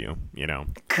weighing over you, you know.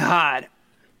 God.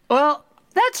 Well,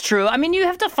 that's true. I mean, you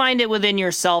have to find it within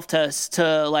yourself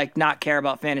to like not care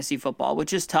about fantasy football,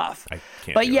 which is tough. I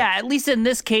can't But do yeah, at least in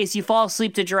this case, you fall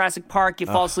asleep to Jurassic Park, you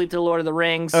fall asleep to Lord of the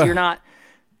Rings. You're not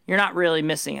really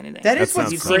missing anything. That is That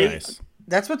what's sounds so great. nice.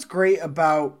 That's what's great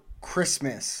about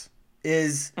Christmas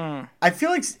is I feel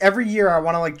like every year I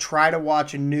want to like try to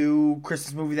watch a new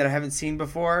Christmas movie that I haven't seen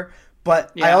before, but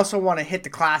I Yeah. also want to hit the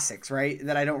classics, right?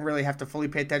 That I don't really have to fully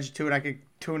pay attention to, and I could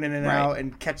tune in and Right. out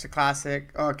and catch the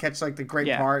classic, catch like the great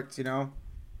Yeah. parts, you know?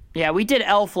 Yeah, we did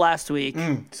Elf last week.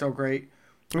 So great.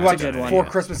 We That's watched a good one. Four Yeah.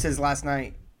 Christmases last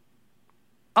night.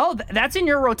 Oh, that's in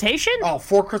your rotation? Oh,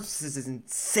 Four Christmases is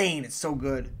insane. It's so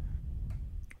good.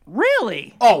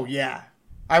 Really? Oh yeah,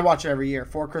 I watch it every year.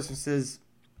 Four Christmases.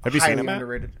 Have you seen highly it, Matt?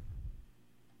 underrated.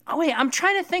 Oh wait, I'm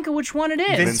trying to think of which one it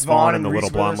is. Vince Vaughn Vaughn and and the Reese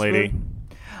little blonde lady. Witherspoon?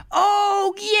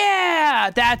 Oh yeah,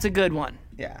 that's a good one.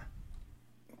 Yeah,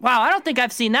 Wow, I don't think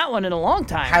I've seen that one in a long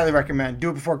time. highly recommend.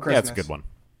 Do it before Yeah, Christmas. it's a good one.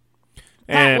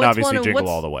 Matt, And what's obviously one of- Jingle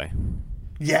what's- All the Way.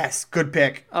 Yes, good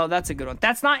pick. Oh, that's a good one.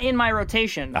 That's not in my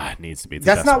rotation. Ah, it needs to be. It's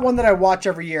That's the best not one that I watch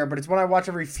every year, but it's one I watch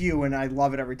every few, and I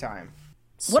love it every time.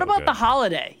 So What about good. The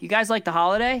Holiday? You guys like The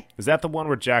Holiday? Is that the one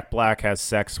where Jack Black has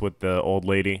sex with the old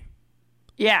lady?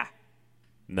 Yeah.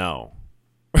 No.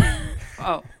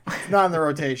 Oh, It's not in the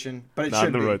rotation, but it Not in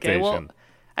should the be. rotation. okay. Well,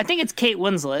 I think it's Kate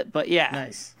Winslet, but yeah.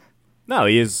 Nice. No,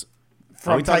 he is.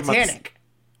 From we talking about- Titanic.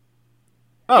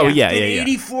 Oh, Yeah. yeah, yeah, In yeah.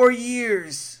 84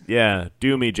 years. Yeah,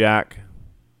 do me, Jack.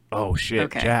 Oh, shit,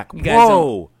 Okay. Jack. You guys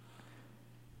Whoa.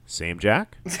 Same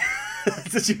Jack?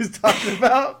 That's what she was talking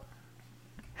about.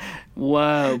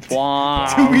 Whoa,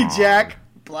 wow. Dewey Jack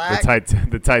The, Black.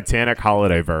 the Titanic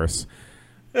holiday verse.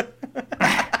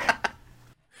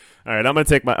 All right, I'm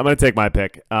gonna take my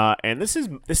pick, and this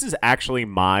is actually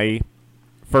my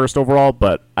first overall,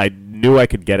 but I knew I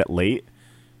could get it late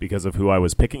because of who I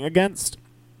was picking against,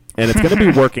 and it's gonna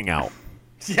be working out.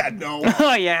 Yeah, no.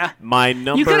 Oh yeah. My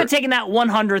number. You could have taken that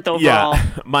 100th overall. Yeah,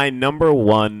 my number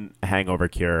one hangover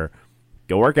cure: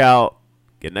 go work out,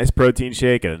 get a nice protein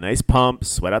shake, get a nice pump,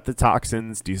 sweat out the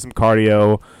toxins, do some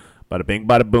cardio. Bada bing,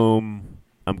 bada boom.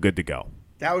 I'm good to go.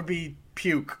 That would be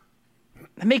puke.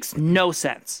 That makes no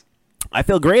sense. I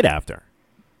feel great after.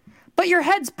 But your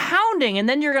head's pounding, and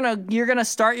then you're gonna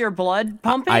start your blood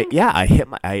pumping.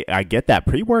 I get that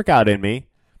pre-workout in me.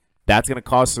 That's gonna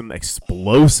cause some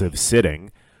explosive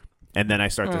sitting, and then I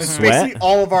start to sweat. Basically,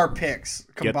 all of our picks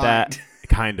combined. Get that?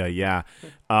 Kinda, yeah.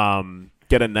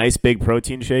 Get a nice big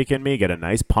protein shake in me. Get a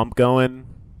nice pump going.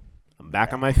 I'm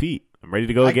back on my feet. I'm ready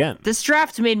to go again. This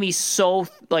draft made me so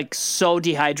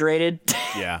dehydrated.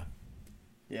 Yeah.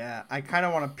 Yeah, I kind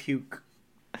of want to puke.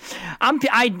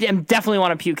 I definitely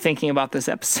want to puke thinking about this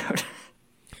episode.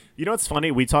 You know what's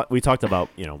funny? We talked about,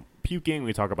 puking.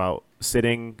 We talk about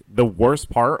sitting. The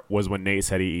worst part was when Nate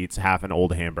said he eats half an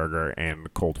old hamburger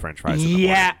and cold French fries.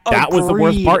 Yeah, that was the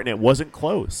worst part, and it wasn't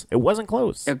close.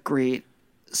 Agreed.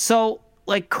 So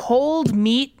cold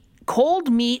meat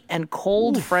and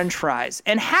cold French fries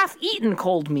and half-eaten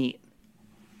cold meat.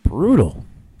 Brutal.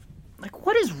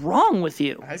 What is wrong with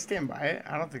you? I stand by it.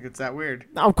 I don't think it's that weird.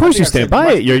 No, of course you stand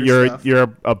by it. You're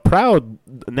a proud,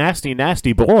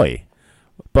 nasty boy.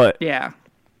 But yeah,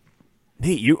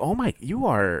 Nate, you would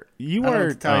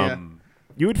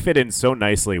fit in so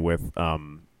nicely with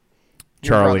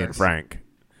Charlie and Frank.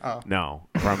 Oh no,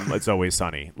 from It's Always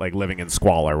Sunny, living in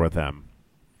squalor with them.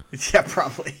 Yeah,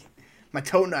 probably. My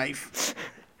toe knife.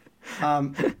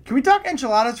 Can we talk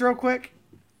enchiladas real quick?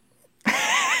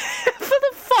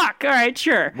 Fuck. All right,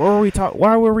 sure.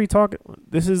 Why were we talking?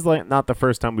 This is not the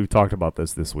first time we've talked about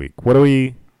this week. What do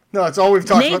we? No, it's all we've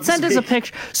talked about. Nate sent us a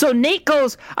picture. So Nate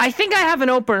goes, I think I have an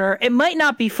opener. It might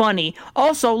not be funny.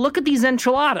 Also, look at these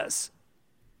enchiladas.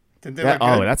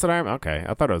 That's what I'm. Okay,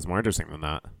 I thought it was more interesting than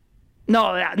that.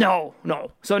 No.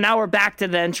 So now we're back to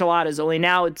the enchiladas. Only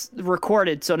now it's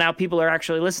recorded, so now people are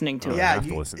actually listening to it. Yeah, I have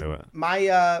to listen to it.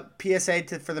 My PSA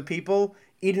for the people: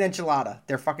 eat an enchilada.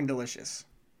 They're fucking delicious.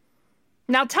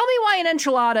 Now tell me why an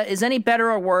enchilada is any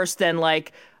better or worse than a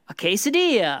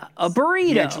quesadilla, a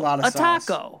burrito, a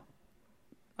taco.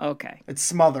 Okay. It's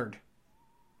smothered.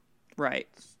 Right.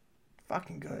 It's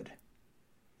fucking good.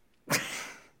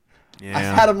 Yeah.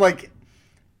 I've had them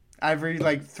every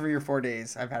 3 or 4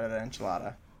 days. I've had an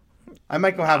enchilada. I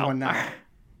might go have one now.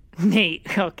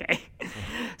 Nate, okay.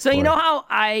 So you know how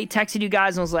I texted you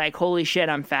guys and was like, holy shit,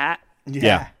 I'm fat?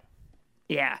 Yeah.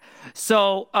 Yeah.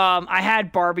 So I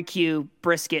had barbecue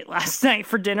brisket last night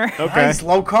for dinner. Okay. Nice,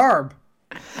 low carb.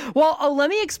 Well, let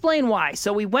me explain why.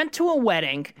 So we went to a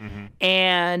wedding,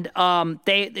 and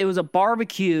it was a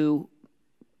barbecue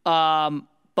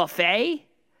buffet,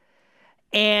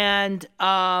 and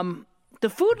the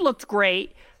food looked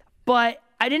great, but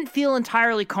I didn't feel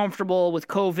entirely comfortable with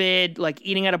COVID,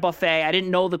 eating at a buffet. I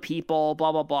didn't know the people,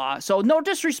 blah, blah, blah. So no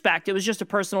disrespect. It was just a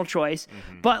personal choice.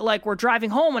 But we're driving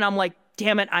home and I'm like,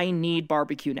 damn it, I need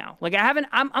barbecue now.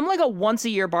 I'm a once a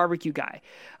year barbecue guy.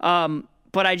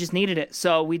 But I just needed it.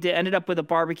 So we ended up with a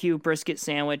barbecue brisket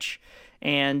sandwich.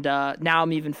 And now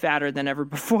I'm even fatter than ever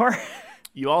before.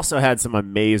 You also had some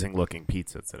amazing looking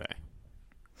pizza today.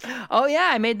 Oh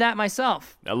yeah, I made that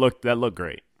myself. That looked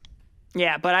great.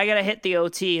 Yeah, but I gotta hit the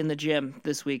OT in the gym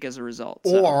this week as a result.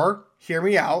 So. Or hear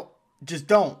me out, just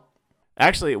don't.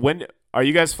 Actually, when are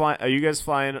you guys flying? Are you guys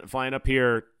flying up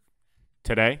here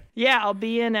today? Yeah, I'll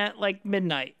be in at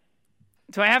midnight.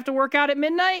 Do I have to work out at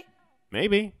midnight?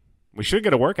 Maybe. We should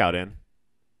get a workout in.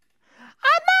 I'm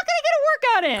not gonna get a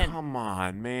workout in. Come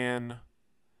on, man.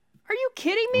 Are you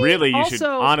kidding me? Really, you should.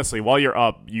 Honestly, while you're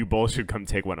up, you both should come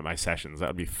take one of my sessions. That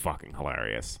would be fucking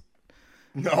hilarious.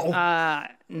 No.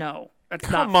 No. That's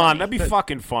Come not on, funny. that'd be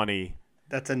fucking funny.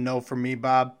 That's a no from me,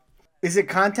 Bob. Is it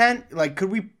content?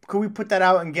 Could we put that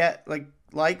out and get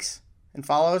likes and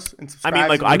follows and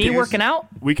subscribes? Me working out?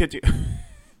 We could do.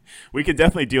 We could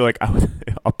definitely do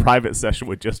a private session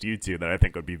with just you two that I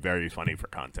think would be very funny for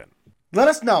content. Let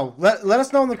us know. Let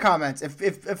us know in the comments.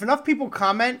 If enough people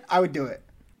comment, I would do it.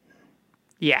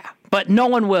 Yeah, but no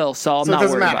one will, so I'm not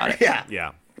worried about it. Yeah.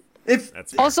 Yeah. If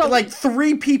also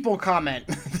 3 people comment.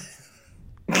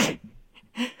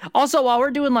 Also, while we're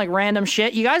doing random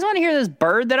shit, you guys want to hear this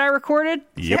bird that I recorded?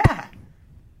 Yep. Yeah.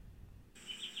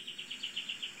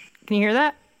 Can you hear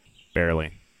that?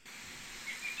 Barely.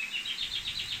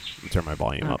 Let me turn my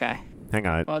volume up. Okay. Hang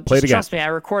on. Well, play it again. trust me, I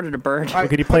recorded a bird. All right,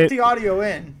 Could you play put it? the audio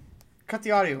in. Cut the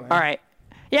audio in. All right.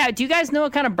 Yeah, do you guys know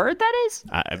what kind of bird that is?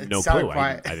 I have no sounded clue.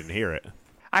 quiet. I didn't hear it.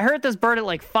 I heard this bird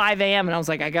at 5 a.m. and I was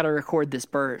like, I got to record this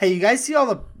bird. Hey, you guys see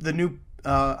all the new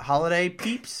holiday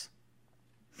peeps?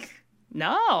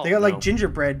 No. They got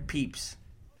gingerbread peeps.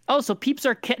 Oh, so peeps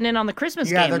are kitting in on the Christmas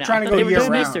Yeah, game they're now. trying to I thought go they were year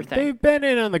doing round. Easter thing. They've been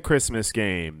in on the Christmas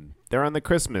game. They're on the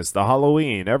Christmas, the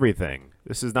Halloween, everything.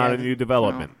 This is not a new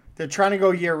development. They're trying to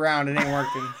go year round. It ain't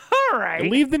working. All right.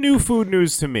 Leave the new food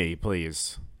news to me,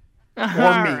 please. All me.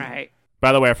 right.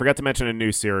 By the way, I forgot to mention a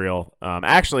new cereal.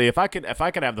 Actually, if I could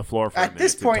have the floor for at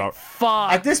this point,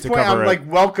 I'm like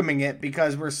welcoming it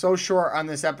because we're so short on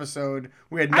this episode.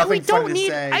 We had nothing funny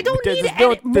to say. I don't need to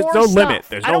edit more stuff. There's no limit.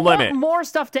 There's no limit. I don't want more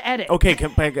stuff to edit. Okay,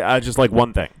 just like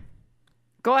one thing.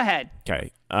 Go ahead.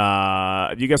 Okay.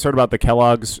 You guys heard about the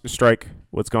Kellogg's strike?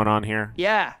 What's going on here?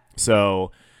 Yeah.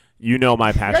 So, you know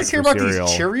my passion for cereal. You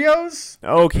guys hear about these Cheerios?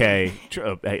 Okay.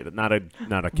 Hey, not a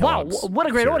Kellogg's. Wow, what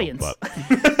a great cereal, audience.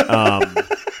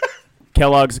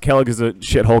 Kellogg's is a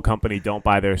shithole company. Don't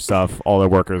buy their stuff. All their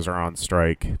workers are on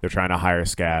strike. They're trying to hire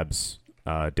scabs.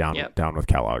 Down with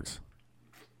Kellogg's.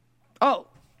 Oh,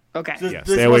 okay. So yeah,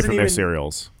 stay away from their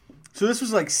cereals. So this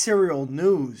was like cereal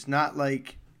news, not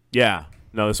like... Yeah.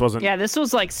 No, this wasn't... Yeah, this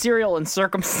was like cereal and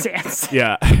circumstance.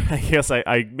 Yeah. I guess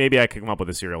maybe I could come up with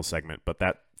a cereal segment, but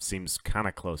that seems kind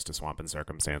of close to Swamp and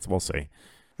Circumstance. We'll see.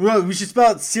 Well, we should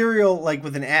spell it cereal like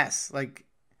with an S. Like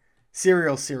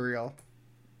cereal.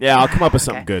 Yeah, I'll come up with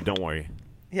something good. Don't worry.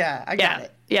 Yeah, I got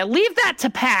it. Yeah, leave that to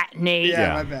Pat, Nate.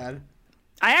 Yeah, my bad.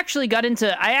 I actually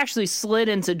slid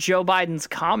into Joe Biden's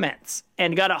comments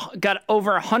and got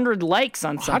over 100 likes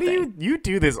on something. How do you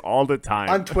do this all the time?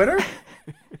 On Twitter?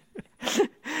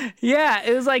 Yeah,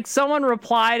 it was like someone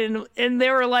replied and they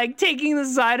were like taking the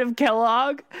side of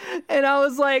Kellogg, and I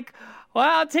was like,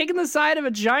 wow, taking the side of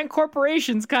a giant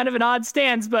corporation's kind of an odd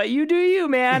stance, but you do you,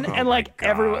 man. And like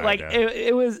everyone,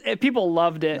 like people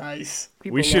loved it. Nice.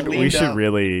 We should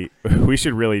really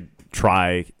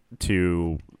try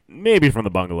to, maybe from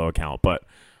the Bungalow account, but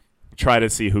try to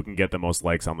see who can get the most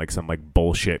likes on like some like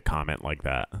bullshit comment like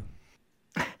that.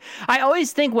 I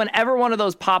always think whenever one of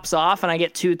those pops off and I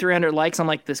get 200-300 likes, I'm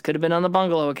like, this could have been on the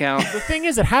Bungalow account. The thing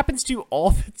is, it happens to you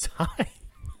all the time.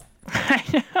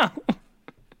 I know.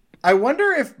 I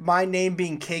wonder if my name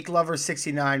being Cake Lover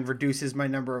 69 reduces my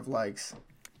number of likes.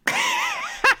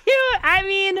 I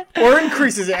mean, or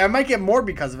increases it. I might get more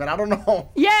because of it. I don't know.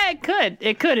 Yeah, it could.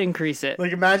 It could increase it.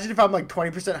 Like, imagine if I'm like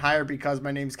 20% higher because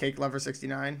my name's Cake Lover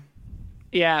 69.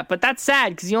 Yeah, but that's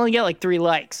sad because you only get like 3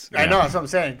 likes. I know, that's what I'm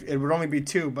saying. It would only be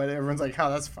 2, but everyone's like, oh,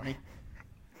 that's funny.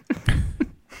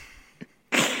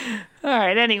 All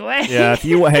right, anyway. Yeah, if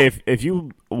you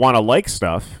want to like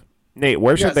stuff, Nate,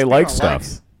 where should they like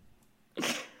stuff?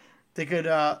 They could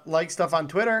like stuff on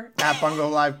Twitter at Bungalow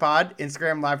Live Pod,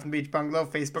 Instagram Live from the Beach Bungalow,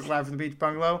 Facebook Live from the Beach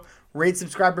Bungalow. Rate,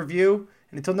 subscribe, review.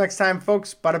 And until next time,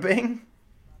 folks, bada bing.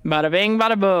 Bada bing,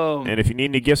 bada boom. And if you need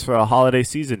any gifts for the holiday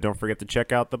season, don't forget to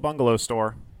check out the Bungalow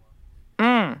store.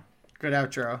 Good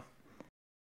outro.